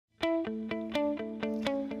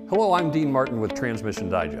Hello, I'm Dean Martin with Transmission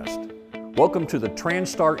Digest. Welcome to the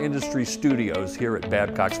Transtar Industries studios here at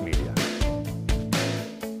Babcox Media.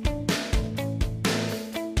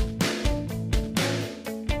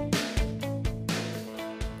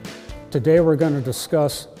 Today we're going to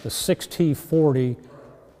discuss the 6T40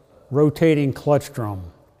 rotating clutch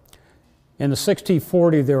drum. In the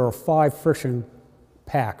 6T40 there are 5 friction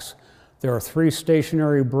packs. There are 3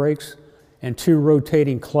 stationary brakes and 2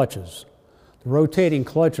 rotating clutches. The rotating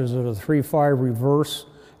clutches are the 3-5 reverse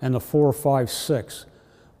and the 4-5-6.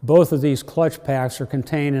 Both of these clutch packs are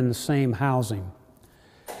contained in the same housing.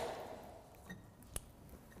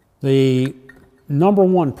 The number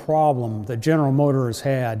one problem that General Motors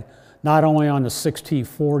had, not only on the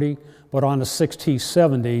 6T40, but on the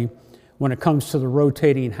 6T70, when it comes to the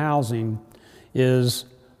rotating housing, is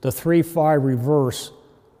the 3-5 reverse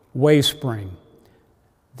wave spring.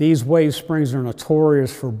 These wave springs are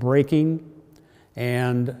notorious for breaking,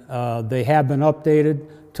 and they have been updated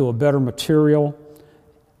to a better material,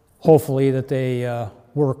 hopefully that they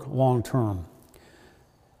work long term.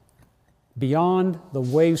 Beyond the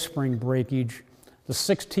wave spring breakage, the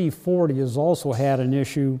 6T40 has also had an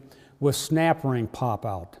issue with snap ring pop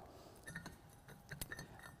out.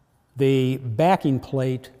 The backing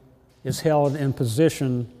plate is held in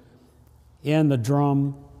position in the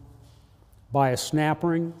drum by a snap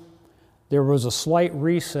ring. There was a slight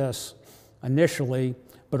recess initially,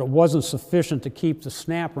 but it wasn't sufficient to keep the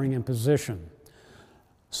snap ring in position.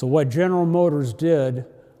 So what General Motors did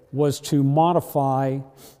was to modify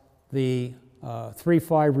the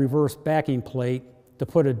 3-5 reverse backing plate to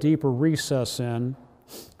put a deeper recess in.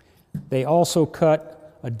 They also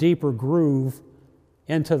cut a deeper groove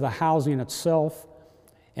into the housing itself,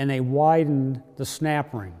 and they widened the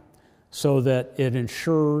snap ring so that it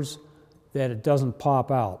ensures that it doesn't pop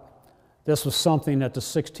out. This was something that the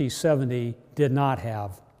 6T70 did not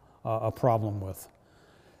have a problem with.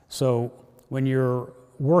 So when you're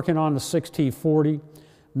working on the 6T40,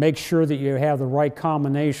 make sure that you have the right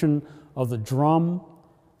combination of the drum,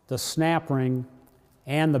 the snap ring,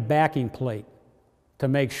 and the backing plate to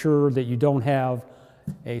make sure that you don't have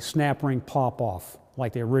a snap ring pop off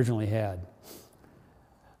like they originally had.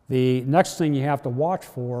 The next thing you have to watch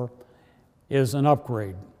for is an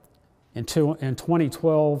upgrade. In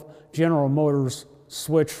 2012, General Motors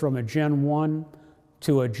switched from a Gen 1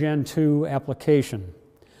 to a Gen 2 application.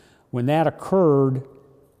 When that occurred,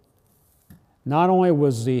 not only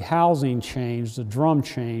was the housing changed, the drum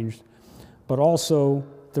changed, but also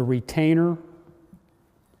the retainer,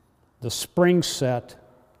 the spring set,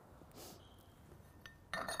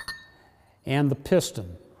 and the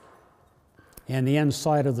piston, and the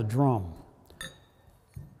inside of the drum.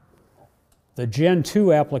 The Gen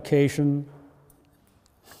 2 application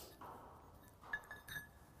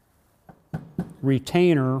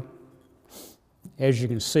retainer, as you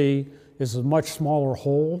can see, is a much smaller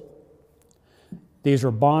hole. These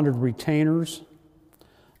are bonded retainers.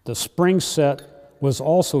 The spring set was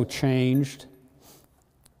also changed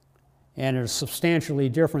and is substantially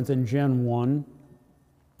different than Gen 1.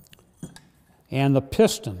 And the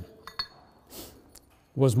piston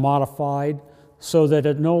was modified so that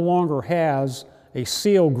it no longer has a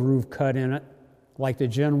seal groove cut in it like the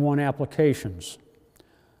Gen 1 applications.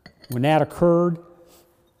 When that occurred,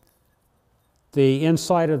 the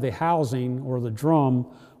inside of the housing or the drum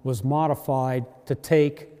was modified to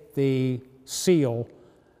take the seal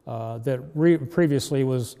that previously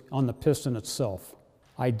was on the piston itself.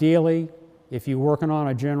 Ideally, if you're working on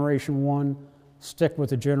a Generation 1, stick with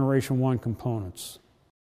the Generation 1 components.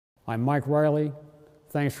 I'm Mike Riley.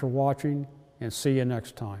 Thanks for watching, and see you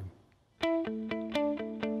next time.